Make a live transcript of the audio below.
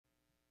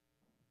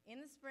In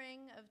the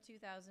spring of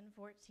 2014,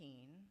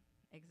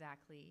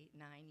 exactly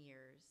 9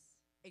 years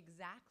and 2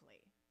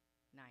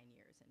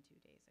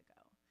 days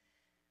ago,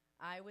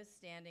 I was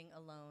standing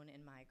alone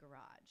in my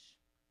garage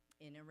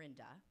in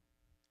Orinda,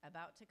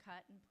 about to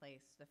cut and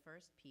place the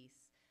first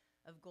piece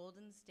of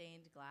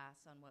golden-stained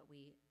glass on what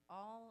we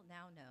all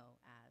now know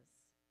as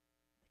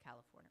the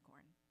California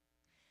corn.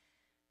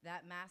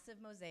 That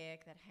massive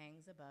mosaic that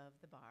hangs above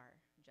the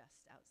bar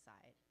just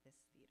outside this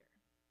theater.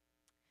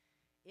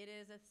 It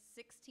is a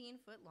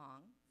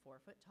 16-foot-long,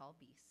 4-foot-tall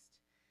beast,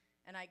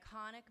 an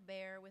iconic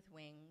bear with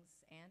wings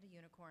and a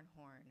unicorn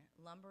horn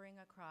lumbering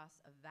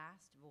across a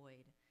vast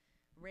void,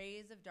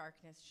 rays of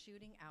darkness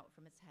shooting out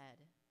from its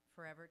head,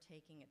 forever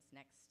taking its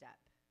next step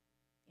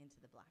into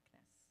the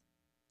blackness.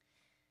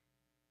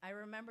 I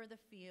remember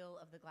the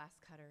feel of the glass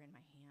cutter in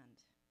my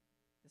hand,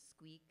 the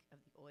squeak of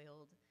the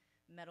oiled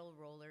metal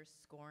rollers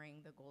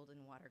scoring the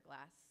golden water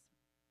glass,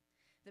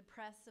 the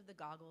press of the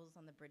goggles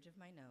on the bridge of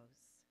my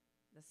nose,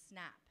 the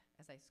snap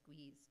as I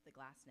squeezed the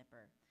glass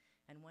nipper,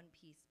 and one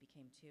piece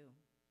became two.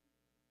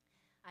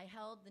 I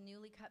held the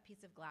newly cut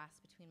piece of glass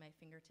between my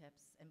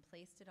fingertips and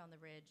placed it on the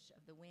ridge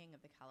of the wing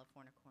of the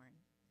California corn,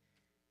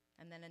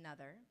 and then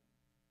another,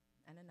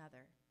 and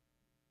another,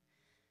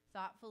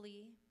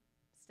 thoughtfully,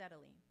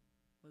 steadily,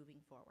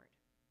 moving forward.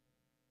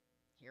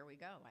 Here we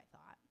go, I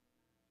thought.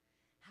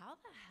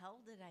 How the hell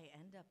did I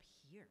end up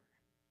here?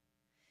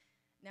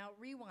 Now,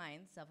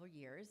 rewind several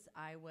years.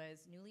 I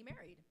was newly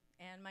married,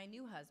 and my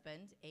new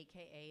husband,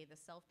 AKA the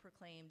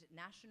self-proclaimed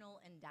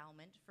National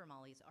Endowment for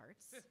Molly's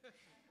Arts,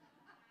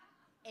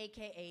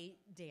 AKA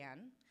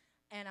Dan,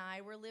 and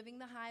I were living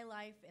the high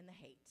life in the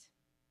hate.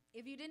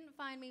 If you didn't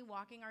find me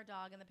walking our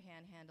dog in the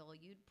Panhandle,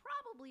 you'd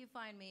probably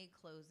find me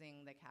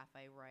closing the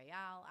Cafe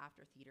Royale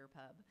after Theater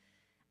Pub,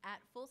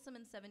 at Folsom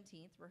and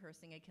 17th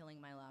rehearsing a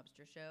Killing My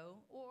Lobster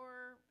show,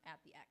 or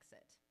at the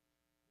Exit.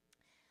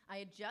 I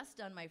had just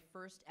done my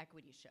first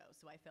equity show,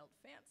 so I felt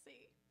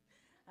fancy.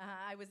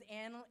 I was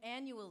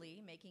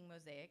annually making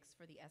mosaics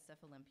for the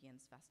SF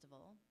Olympians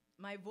Festival.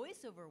 My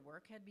voiceover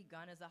work had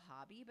begun as a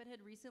hobby, but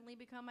had recently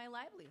become my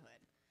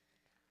livelihood.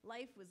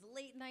 Life was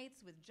late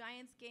nights with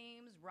Giants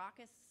games,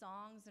 raucous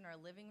songs in our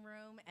living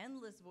room,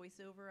 endless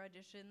voiceover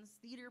auditions,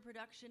 theater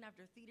production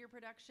after theater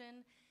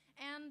production,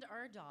 and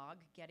our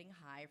dog getting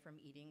high from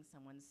eating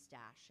someone's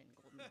stash in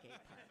Golden Gate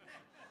Park.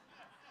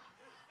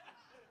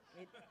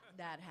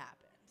 That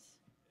happened.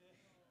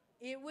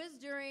 It was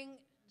during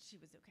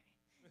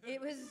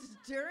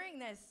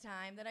this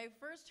time that I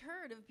first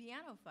heard of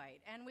Piano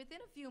Fight, and within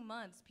a few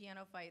months,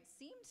 Piano Fight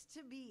seemed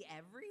to be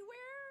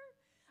everywhere.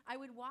 I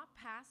would walk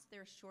past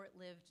their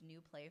short-lived new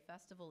play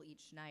festival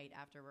each night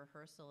after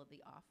rehearsal at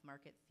the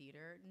off-market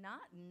theater,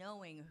 not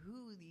knowing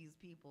who these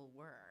people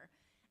were.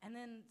 And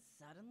then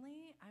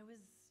suddenly, I was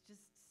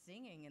just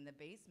singing in the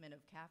basement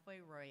of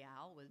Cafe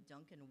Royale with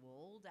Duncan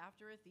Wold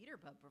after a theater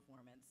pub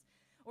performance,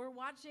 or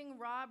watching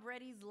Rob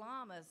Reddy's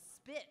llama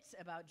spit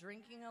about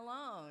drinking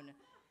alone.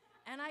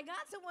 And I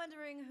got to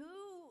wondering,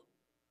 who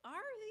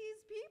are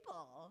these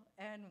people?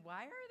 And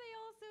why are they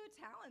all so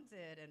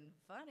talented and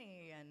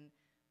funny? And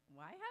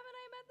why haven't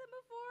I met them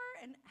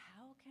before? And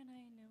how can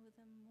I know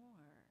them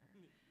more?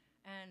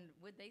 And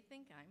would they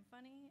think I'm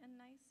funny and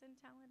nice and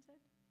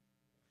talented?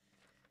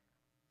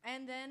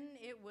 And then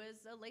it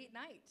was a late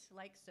night,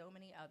 like so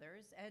many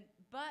others.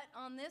 But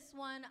on this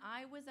one,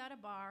 I was at a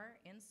bar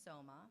in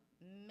Soma,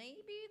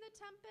 maybe the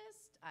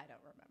Tempest, I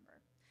don't remember.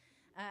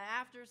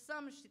 After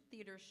some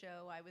theater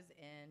show I was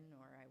in,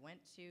 or I went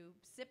to,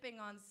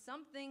 sipping on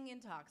something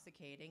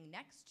intoxicating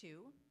next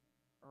to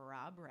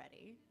Rob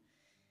Reddy.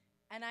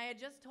 And I had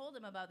just told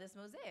him about this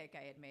mosaic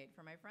I had made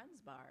for my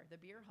friend's bar, the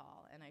beer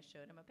hall, and I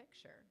showed him a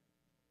picture.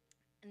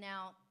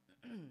 Now,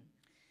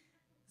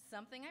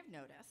 something I've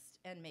noticed,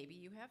 and maybe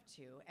you have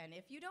too, and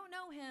if you don't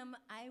know him,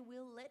 I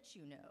will let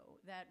you know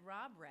that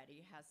Rob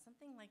Reddy has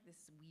something like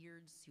this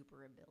weird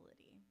super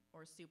ability,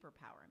 or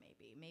superpower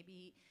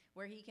maybe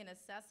where he can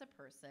assess a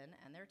person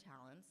and their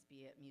talents,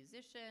 be it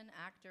musician,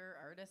 actor,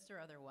 artist, or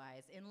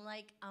otherwise, in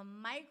like a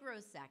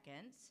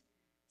microsecond,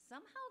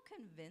 somehow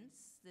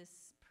convince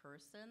this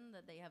person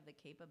that they have the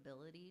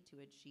capability to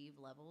achieve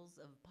levels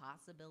of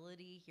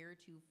possibility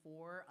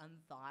heretofore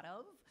unthought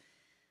of.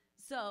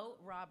 So,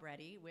 Rob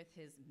Reddy, with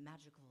his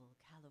magical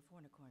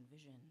Californicorn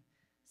vision,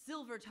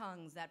 silver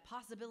tongues that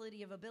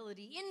possibility of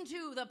ability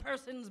into the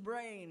person's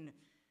brain.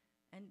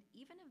 And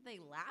even if they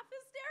laugh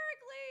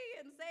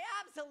hysterically and say,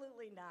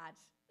 absolutely not,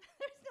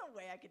 there's no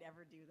way I could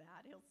ever do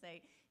that, he'll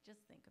say,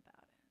 just think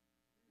about it.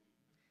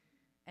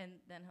 And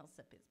then he'll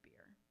sip his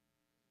beer.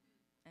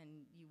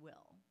 And you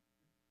will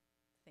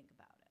think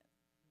about it,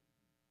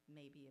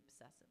 maybe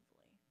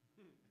obsessively.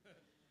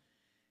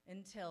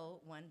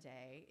 Until one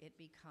day it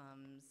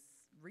becomes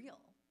real.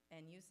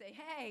 And you say,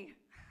 hey,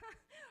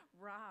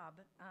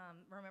 Rob,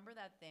 remember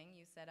that thing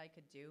you said I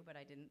could do, but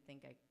I didn't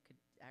think I could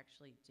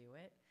actually do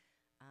it?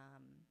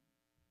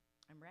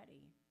 I'm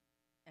ready.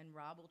 And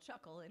Rob will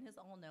chuckle in his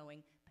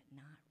all-knowing, but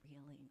not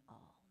really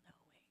all-knowing,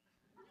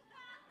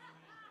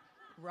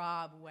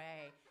 Rob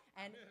way.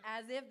 And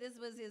as if this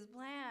was his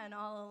plan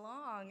all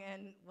along, wrong?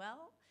 And,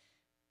 well,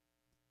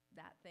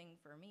 that thing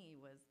for me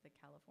was the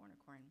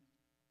Californicorn.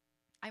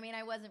 I mean,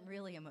 I wasn't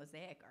really a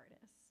mosaic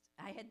artist.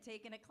 I had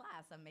taken a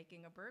class on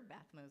making a bird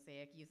bath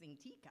mosaic using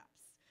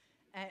teacups,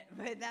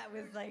 but that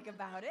was like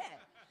about it.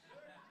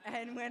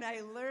 And when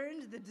I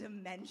learned the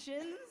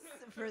dimensions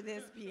for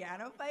this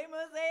piano fight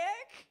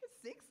mosaic,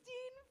 16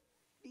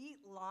 feet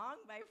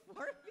long by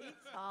 4 feet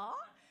tall,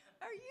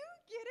 are you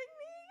kidding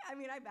me? I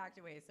mean, I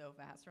backed away so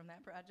fast from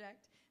that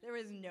project. There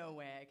was no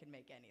way I could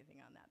make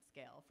anything on that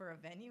scale for a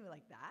venue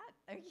like that.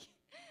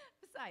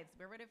 Besides,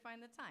 where would I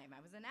find the time?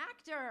 I was an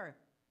actor,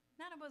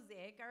 not a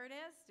mosaic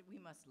artist. We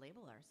must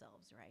label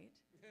ourselves, right?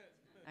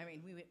 I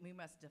mean, we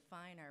must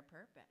define our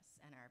purpose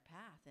and our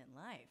path in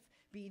life.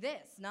 Be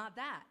this, not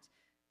that.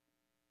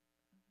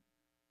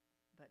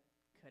 But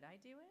could I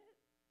do it?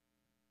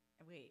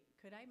 Wait,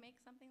 could I make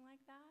something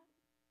like that?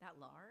 That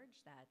large,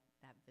 that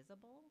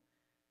visible?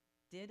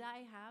 Did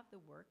I have the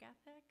work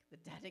ethic, the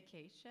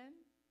dedication,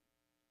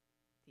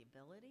 the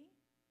ability?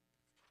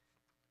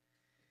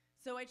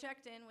 So I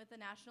checked in with the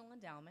National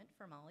Endowment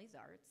for Molly's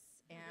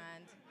Arts,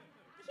 and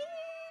he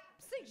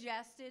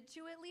suggested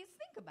to at least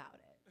think about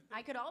it.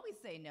 I could always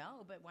say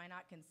no, but why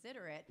not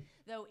consider it?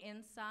 Though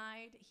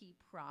inside, he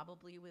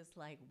probably was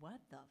like, what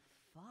the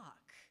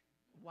fuck?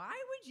 Why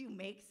would you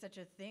make such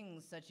a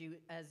thing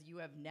as you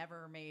have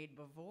never made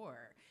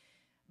before?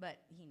 But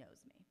he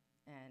knows me,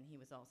 and he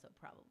was also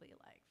probably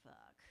like,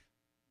 fuck,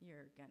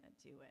 you're gonna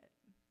do it.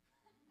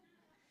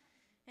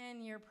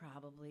 And you're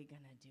probably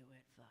gonna do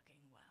it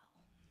fucking well.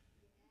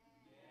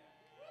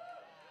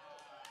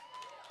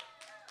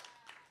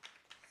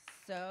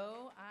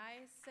 So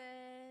I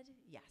said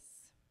yes.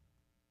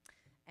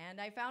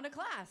 And I found a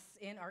class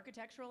in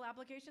architectural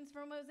applications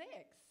for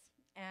mosaics,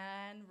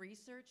 and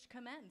research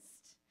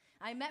commenced.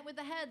 I met with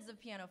the heads of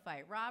Piano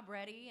Fight, Rob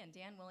Reddy and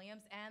Dan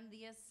Williams, and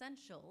the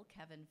essential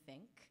Kevin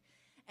Fink,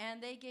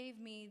 and they gave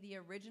me the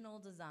original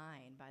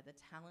design by the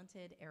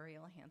talented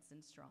Ariel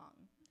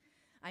Hansen-Strong.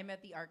 I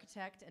met the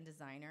architect and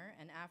designer,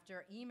 and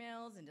after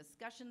emails and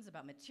discussions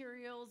about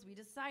materials, we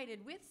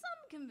decided with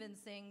some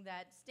convincing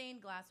that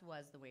stained glass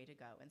was the way to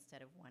go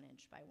instead of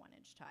 1-inch by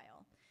 1-inch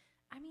tile.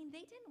 I mean,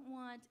 they didn't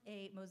want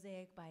a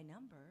mosaic by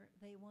number,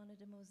 they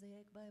wanted a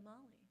mosaic by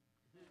Molly.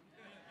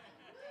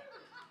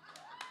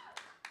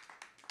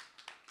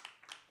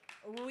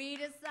 We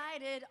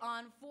decided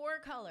on 4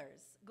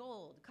 colors: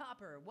 gold,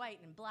 copper, white,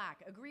 and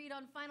black, agreed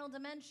on final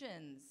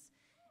dimensions.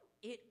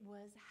 It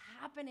was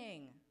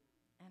happening,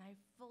 and I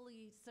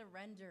fully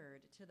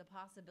surrendered to the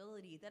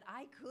possibility that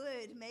I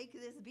could make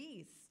this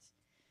beast.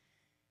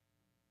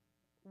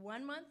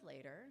 1 month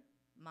later,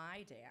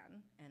 my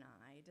Dan and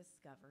I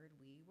discovered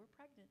we were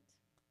pregnant.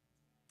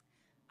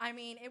 I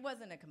mean, it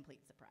wasn't a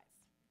complete surprise.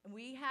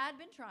 We had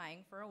been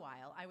trying for a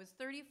while. I was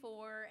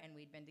 34, and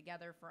we'd been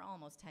together for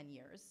almost 10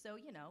 years, so,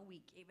 you know,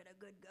 we gave it a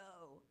good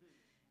go.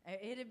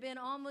 It had been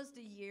almost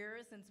a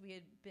year since we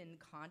had been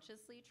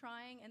consciously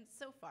trying, and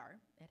so far,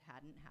 it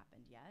hadn't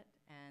happened yet.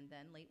 And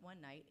then late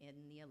one night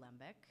in the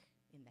Alembic,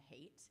 in the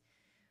Haight,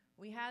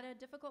 we had a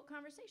difficult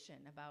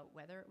conversation about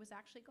whether it was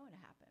actually going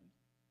to happen.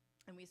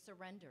 And we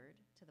surrendered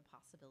to the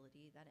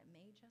possibility that it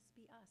may just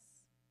be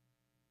us.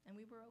 And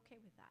we were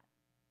okay with that.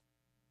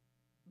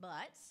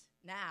 But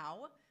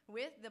now,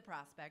 with the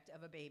prospect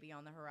of a baby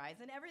on the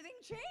horizon, everything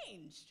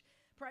changed.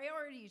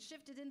 Priorities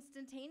shifted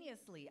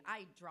instantaneously.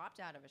 I dropped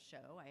out of a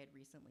show I had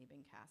recently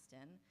been cast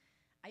in.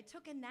 I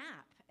took a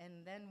nap,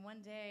 and then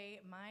one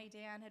day, my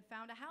Dan had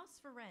found a house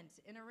for rent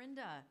in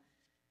Orinda.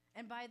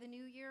 And by the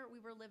new year, we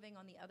were living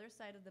on the other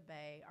side of the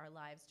bay, our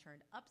lives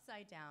turned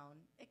upside down,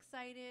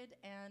 excited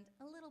and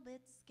a little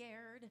bit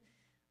scared,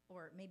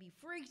 or maybe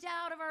freaked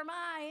out of our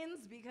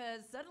minds,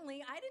 because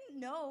suddenly I didn't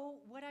know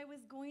what I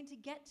was going to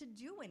get to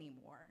do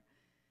anymore.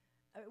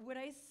 Would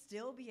I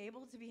still be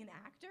able to be an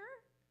actor,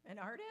 an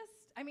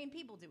artist? I mean,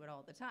 people do it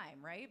all the time,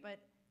 right? But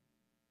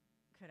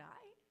could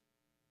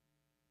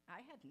I? I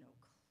had no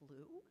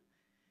clue.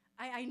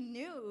 I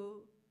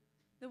knew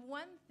the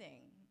one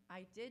thing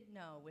I did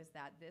know was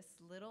that this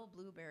little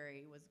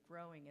blueberry was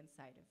growing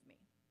inside of me,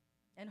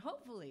 and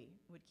hopefully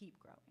would keep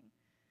growing.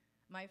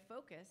 My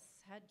focus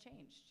had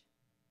changed.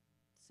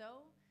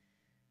 So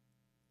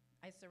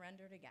I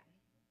surrendered again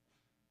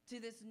to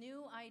this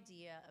new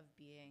idea of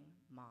being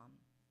mom.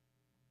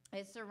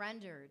 I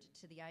surrendered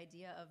to the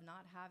idea of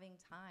not having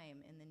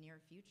time in the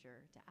near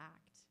future to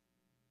act.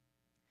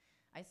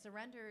 I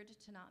surrendered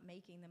to not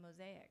making the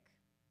mosaic.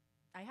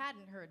 I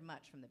hadn't heard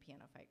much from the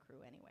Piano Fight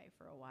crew anyway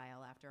for a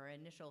while after our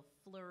initial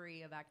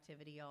flurry of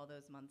activity all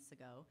those months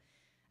ago.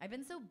 I'd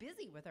been so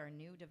busy with our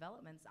new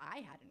developments, I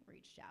hadn't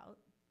reached out.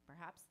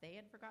 Perhaps they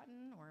had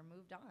forgotten or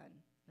moved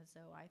on. And so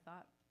I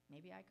thought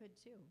maybe I could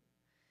too.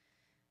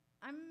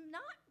 I'm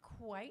not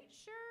quite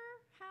sure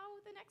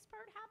how the next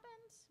part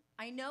happened.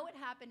 I know it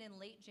happened in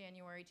late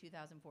January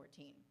 2014.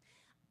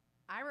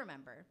 I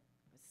remember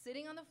I was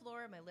sitting on the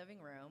floor of my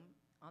living room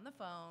on the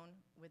phone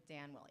with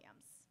Dan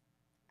Williams.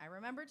 I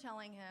remember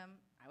telling him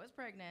I was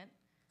pregnant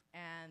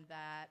and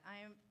that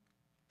I'm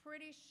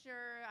pretty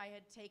sure I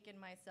had taken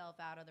myself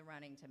out of the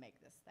running to make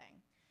this thing.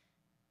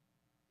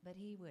 but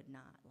he would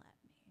not let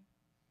me.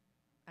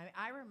 I mean,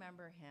 I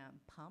remember him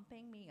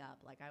pumping me up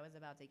like I was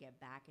about to get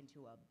back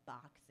into a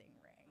boxing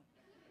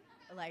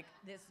ring. Like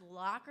this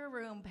locker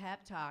room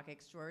pep talk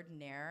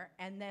extraordinaire,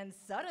 and then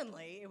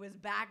suddenly it was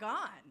back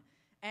on.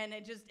 And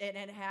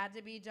it had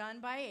to be done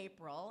by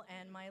April,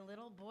 and my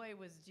little boy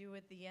was due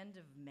at the end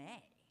of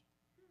May.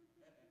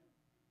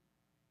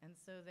 And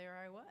so there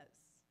I was,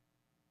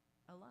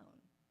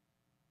 alone,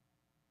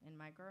 in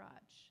my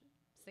garage,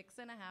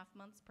 6.5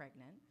 months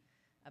pregnant,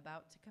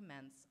 about to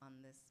commence on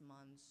this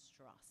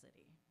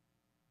monstrosity.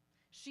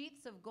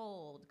 Sheets of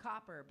gold,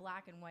 copper,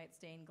 black and white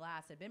stained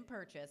glass had been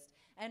purchased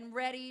and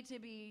ready to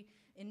be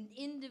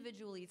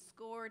individually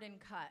scored and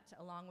cut,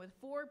 along with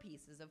 4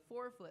 pieces of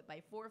 4-foot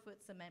by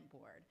 4-foot cement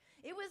board.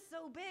 It was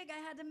so big I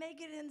had to make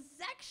it in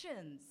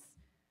sections.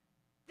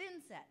 Thin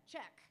set,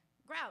 check.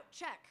 Grout,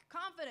 check.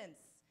 Confidence,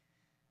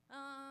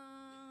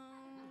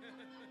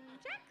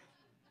 check.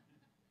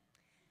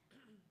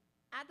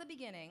 At the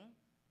beginning,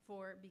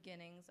 for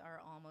beginnings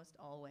are almost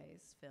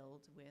always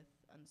filled with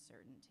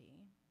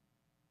uncertainty,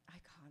 I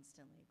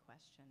constantly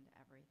questioned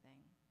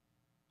everything.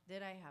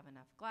 Did I have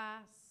enough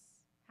glass?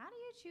 How do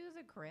you choose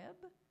a crib?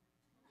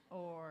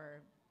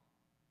 Or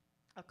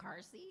a car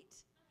seat?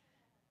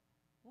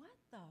 What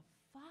the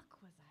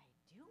fuck was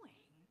I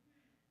doing?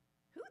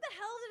 Who the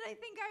hell did I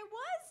think I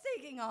was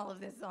taking all of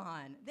this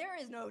on? There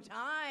is no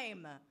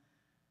time.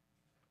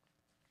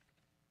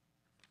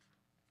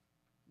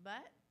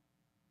 But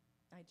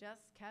I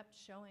just kept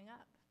showing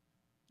up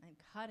and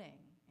cutting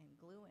and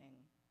gluing.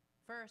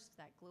 First,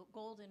 that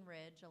golden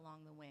ridge along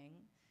the wing,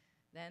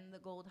 then the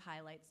gold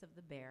highlights of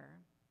the bear,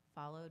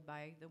 followed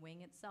by the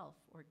wing itself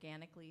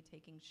organically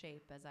taking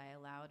shape as I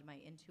allowed my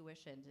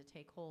intuition to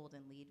take hold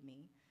and lead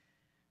me.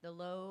 The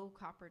low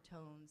copper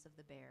tones of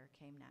the bear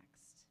came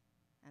next,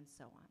 and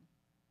so on.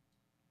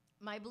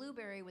 My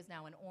blueberry was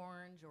now an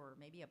orange or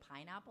maybe a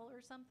pineapple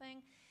or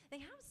something. They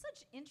have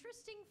such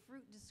interesting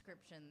fruit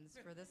descriptions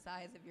for the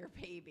size of your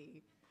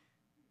baby.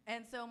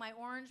 And so my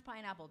orange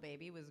pineapple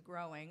baby was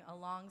growing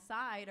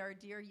alongside our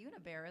dear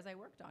Unibear as I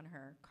worked on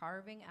her,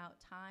 carving out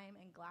time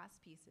and glass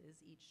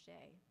pieces each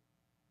day.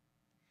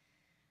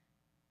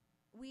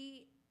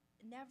 We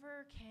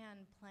never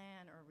can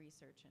plan or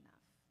research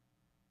enough,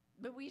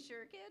 but we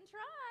sure can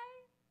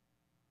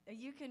try.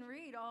 You can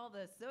read all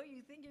the "so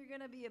you think you're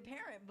gonna be a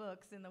parent"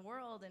 books in the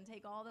world and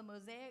take all the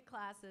mosaic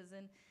classes,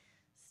 and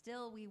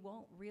still we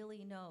won't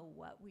really know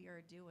what we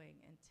are doing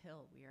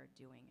until we are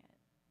doing it.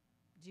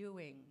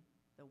 Doing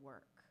the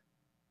work.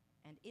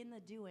 And in the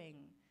doing,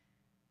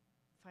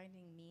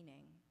 finding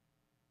meaning,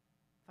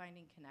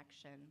 finding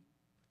connection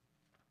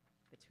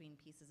between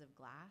pieces of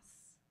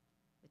glass,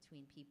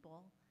 between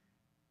people.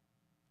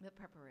 The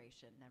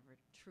preparation never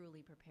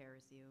truly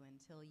prepares you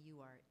until you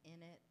are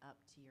in it up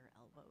to your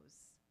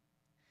elbows.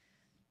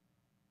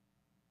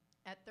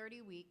 At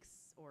 30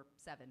 weeks, or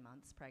 7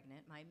 months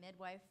pregnant, my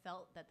midwife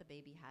felt that the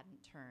baby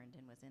hadn't turned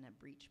and was in a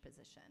breech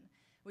position,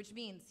 which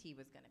means he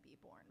was going to be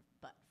born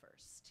butt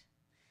first.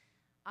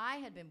 I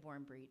had been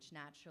born breech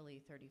naturally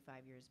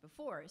 35 years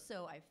before,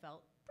 so I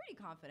felt pretty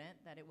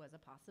confident that it was a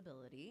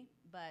possibility,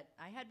 but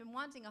I had been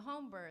wanting a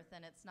home birth,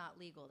 and it's not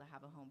legal to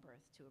have a home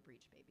birth to a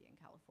breech baby in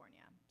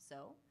California.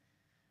 So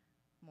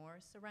more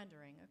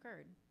surrendering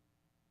occurred.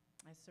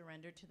 I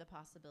surrendered to the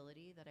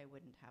possibility that I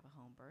wouldn't have a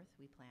home birth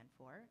we planned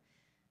for,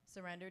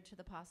 surrendered to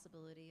the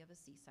possibility of a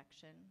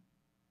C-section.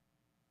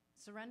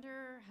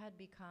 Surrender had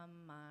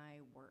become my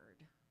word,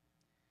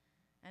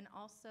 and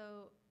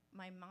also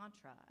my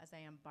mantra as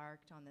I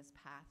embarked on this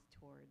path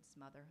towards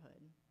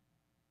motherhood,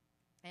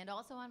 and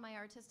also on my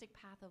artistic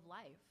path of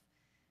life,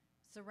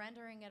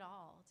 surrendering it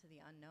all to the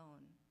unknown,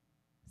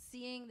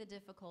 seeing the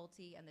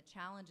difficulty and the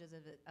challenges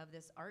of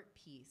this art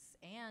piece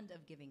and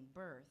of giving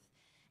birth,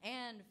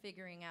 and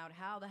figuring out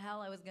how the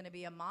hell I was going to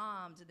be a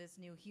mom to this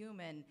new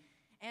human,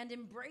 and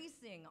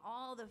embracing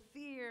all the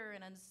fear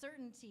and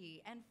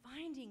uncertainty and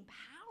finding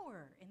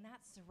power in that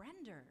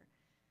surrender.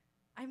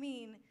 I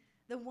mean,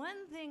 the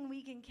one thing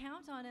we can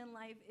count on in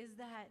life is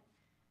that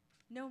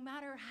no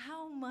matter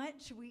how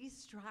much we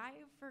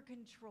strive for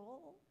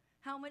control,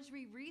 how much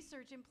we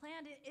research and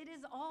plan, it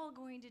is all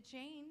going to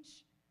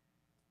change.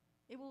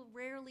 It will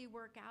rarely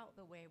work out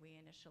the way we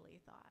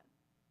initially thought.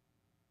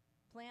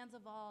 Plans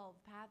evolve,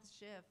 paths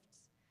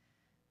shift,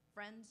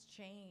 friends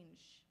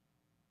change.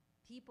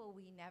 People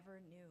we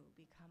never knew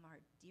become our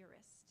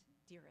dearest,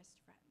 dearest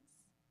friends.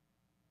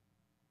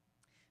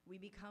 We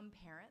become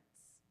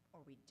parents,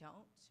 or we don't,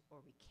 or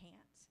we can't.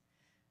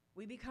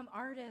 We become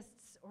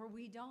artists, or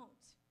we don't,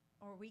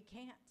 or we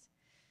can't.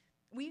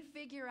 We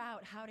figure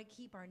out how to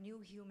keep our new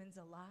humans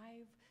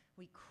alive.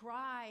 We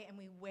cry and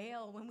we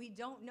wail when we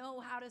don't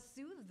know how to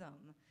soothe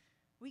them.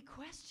 We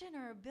question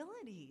our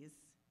abilities.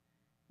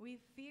 We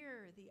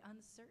fear the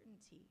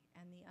uncertainty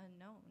and the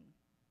unknown.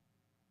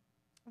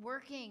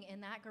 Working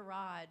in that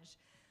garage,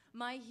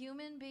 my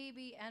human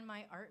baby and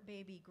my art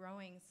baby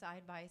growing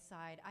side by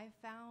side, I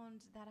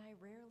found that I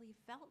rarely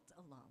felt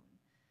alone.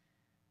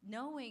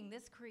 Knowing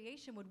this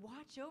creation would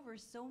watch over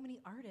so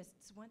many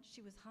artists once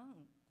she was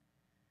hung.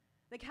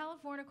 The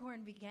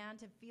Californicorn began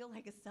to feel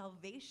like a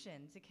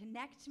salvation to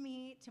connect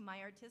me to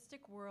my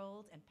artistic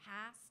world and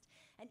past,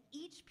 and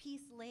each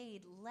piece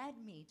led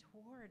me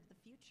toward the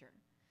future.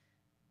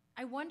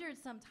 I wondered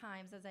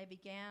sometimes as I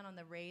began on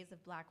the rays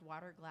of black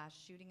water glass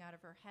shooting out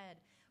of her head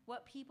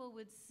what people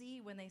would see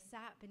when they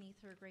sat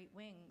beneath her great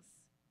wings.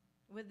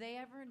 Would they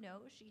ever know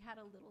she had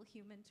a little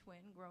human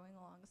twin growing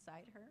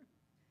alongside her?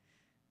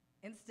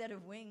 Instead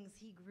of wings,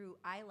 he grew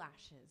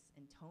eyelashes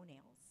and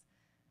toenails.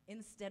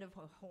 Instead of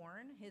a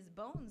horn, his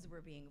bones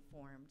were being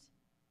formed.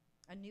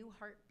 A new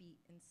heartbeat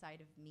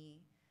inside of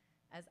me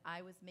as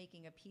I was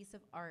making a piece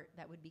of art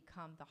that would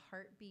become the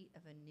heartbeat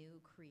of a new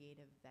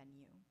creative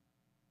venue.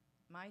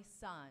 My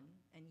son,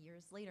 and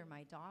years later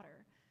my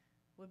daughter,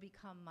 would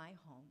become my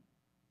home.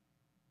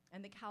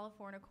 And the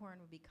Californicorn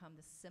would become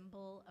the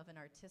symbol of an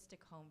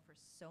artistic home for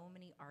so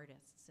many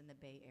artists in the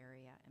Bay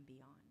Area and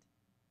beyond.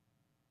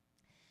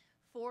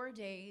 4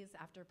 days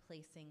after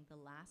placing the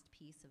last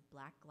piece of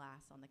black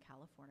glass on the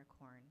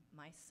Californicorn,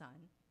 my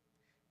son,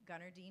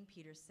 Gunnar Dean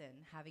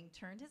Peterson, having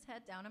turned his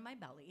head down on my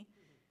belly,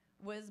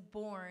 was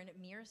born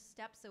mere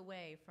steps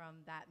away from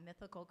that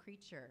mythical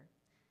creature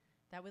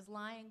that was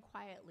lying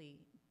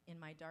quietly in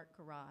my dark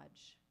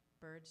garage,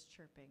 birds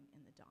chirping in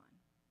the dawn.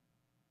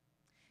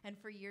 And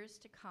for years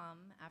to come,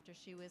 after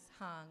she was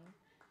hung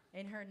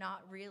in her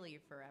not really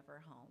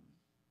forever home,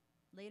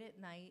 late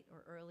at night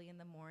or early in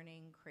the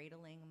morning,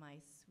 cradling my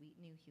sweet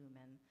new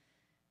human,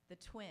 the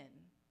twin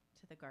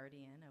to the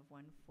guardian of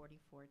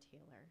 144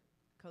 Taylor,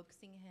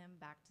 coaxing him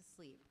back to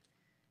sleep,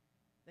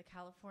 the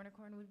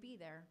Californicorn would be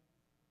there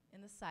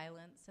in the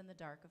silence and the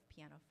dark of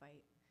Piano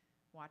Fight,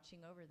 watching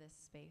over this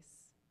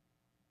space,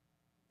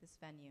 this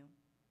venue,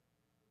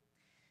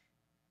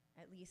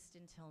 at least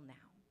until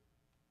now.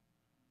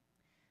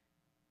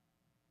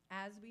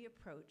 As we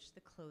approach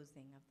the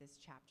closing of this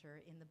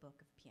chapter in the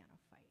book of Piano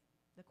Fight,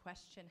 the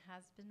question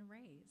has been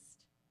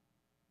raised.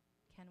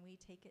 Can we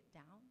take it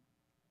down?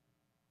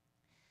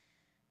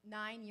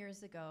 9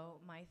 years ago,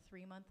 my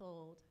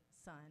 3-month-old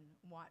son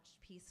watched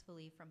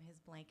peacefully from his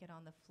blanket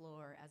on the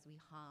floor as we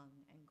hung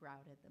and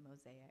grouted the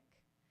mosaic.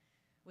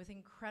 With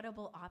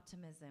incredible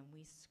optimism,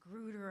 we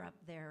screwed her up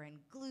there and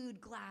glued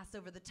glass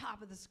over the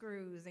top of the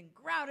screws and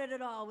grouted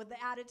it all with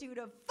the attitude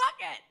of, fuck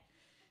it!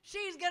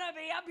 She's gonna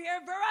be up here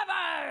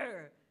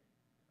forever!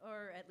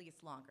 Or at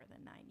least longer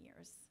than 9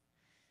 years.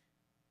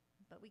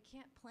 But we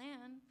can't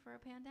plan for a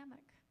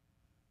pandemic.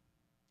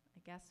 I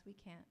guess we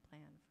can't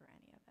plan for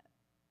any of it.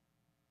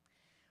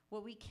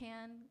 What we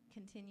can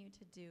continue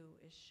to do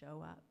is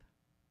show up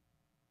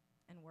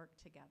and work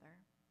together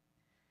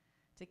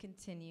to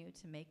continue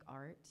to make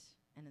art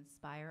and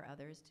inspire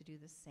others to do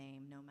the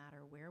same no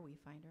matter where we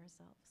find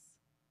ourselves.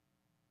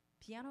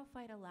 Piano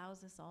Fight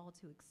allows us all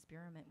to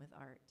experiment with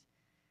art,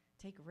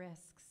 take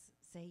risks,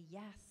 say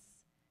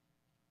yes,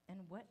 and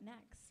what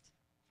next?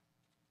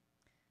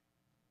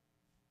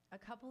 A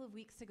couple of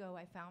weeks ago,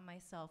 I found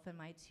myself and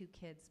my 2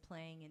 kids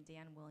playing in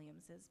Dan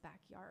Williams's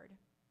backyard,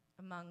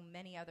 among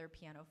many other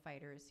piano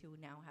fighters who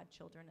now had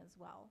children as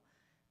well.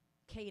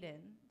 Caden,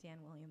 Dan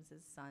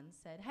Williams's son,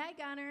 said, "Hey,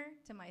 Gunnar,"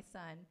 to my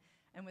son,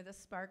 and with a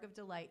spark of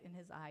delight in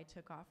his eye,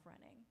 took off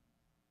running.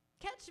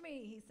 "Catch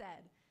me," he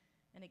said,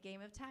 and a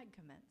game of tag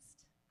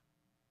commenced.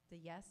 The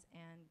yes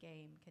and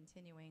game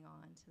continuing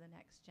on to the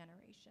next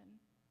generation.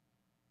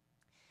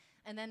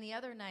 And then the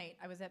other night,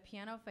 I was at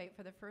Piano Fight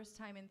for the first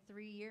time in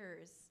 3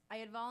 years. I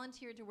had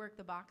volunteered to work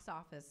the box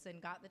office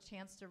and got the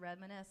chance to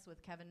reminisce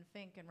with Kevin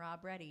Fink and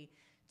Rob Reddy,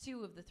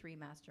 2 of the 3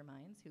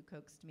 masterminds who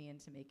coaxed me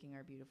into making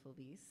Our Beautiful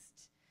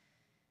Beast.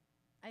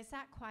 I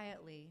sat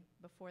quietly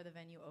before the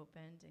venue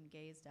opened and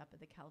gazed up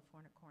at the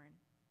Californicorn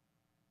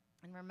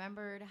and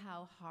remembered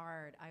how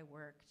hard I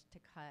worked to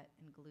cut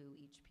and glue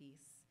each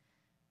piece.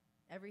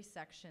 Every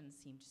section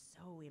seemed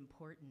so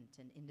important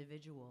and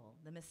individual.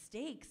 The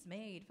mistakes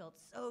made felt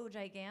so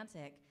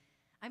gigantic.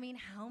 I mean,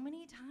 how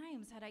many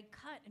times had I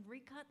cut and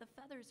recut the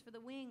feathers for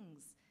the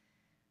wings?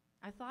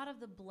 I thought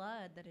of the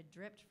blood that had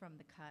dripped from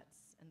the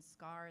cuts and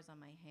scars on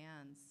my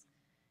hands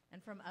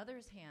and from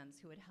others' hands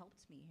who had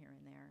helped me here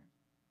and there.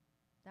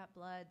 That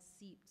blood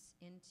seeped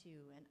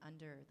into and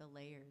under the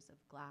layers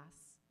of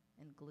glass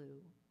and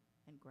glue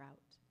and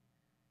grout.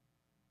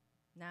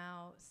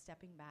 Now,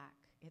 stepping back,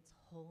 its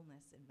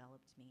wholeness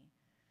enveloped me.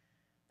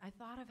 I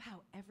thought of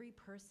how every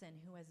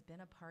person who has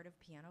been a part of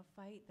Piano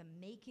Fight, the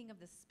making of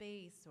the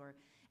space, or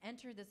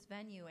entered this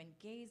venue and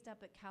gazed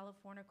up at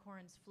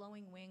Californicorn's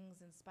flowing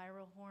wings and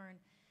spiral horn,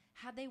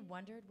 had they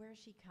wondered where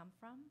she come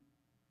from?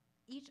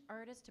 Each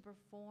artist to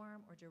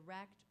perform or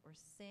direct or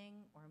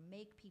sing or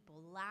make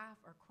people laugh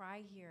or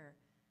cry here.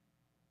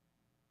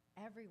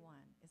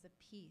 Everyone is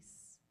a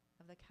piece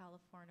of the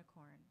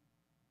Californicorn.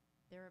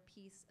 They're a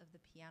piece of the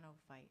Piano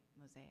Fight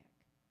mosaic.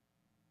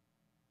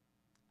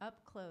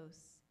 Up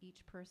close,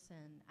 each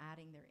person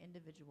adding their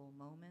individual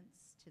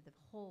moments to the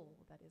whole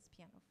that is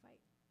Piano Fight.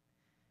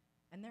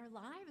 And their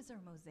lives are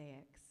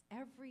mosaics,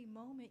 every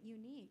moment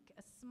unique,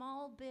 a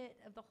small bit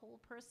of the whole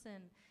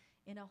person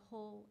in a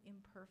whole,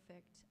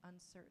 imperfect,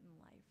 uncertain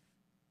life.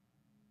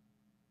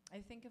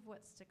 I think of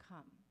what's to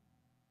come.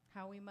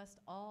 how we must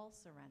all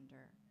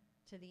surrender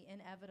to the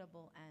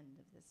inevitable end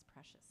of this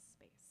precious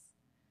space,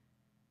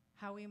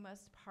 how we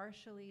must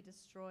partially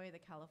destroy the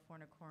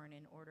Californicorn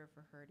in order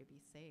for her to be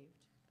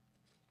saved.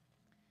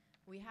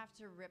 We have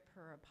to rip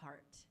her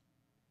apart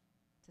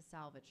to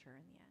salvage her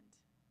in the end.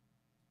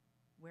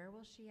 Where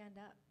will she end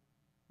up?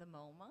 The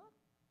MoMA?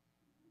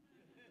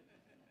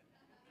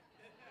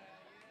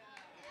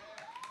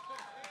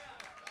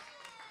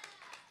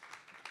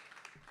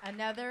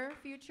 Another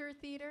future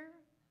theater?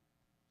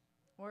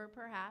 Or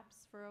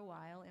perhaps for a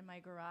while in my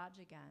garage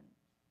again,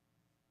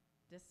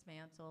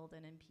 dismantled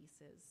and in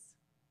pieces,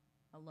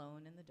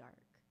 alone in the dark,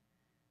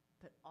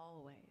 but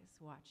always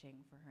watching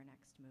for her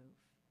next move,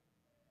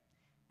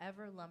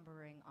 ever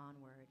lumbering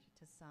onward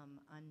to some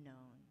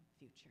unknown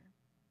future.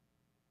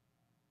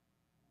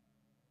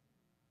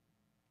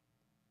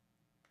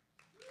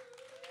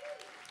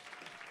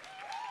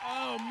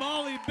 Oh,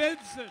 Molly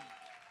Benson.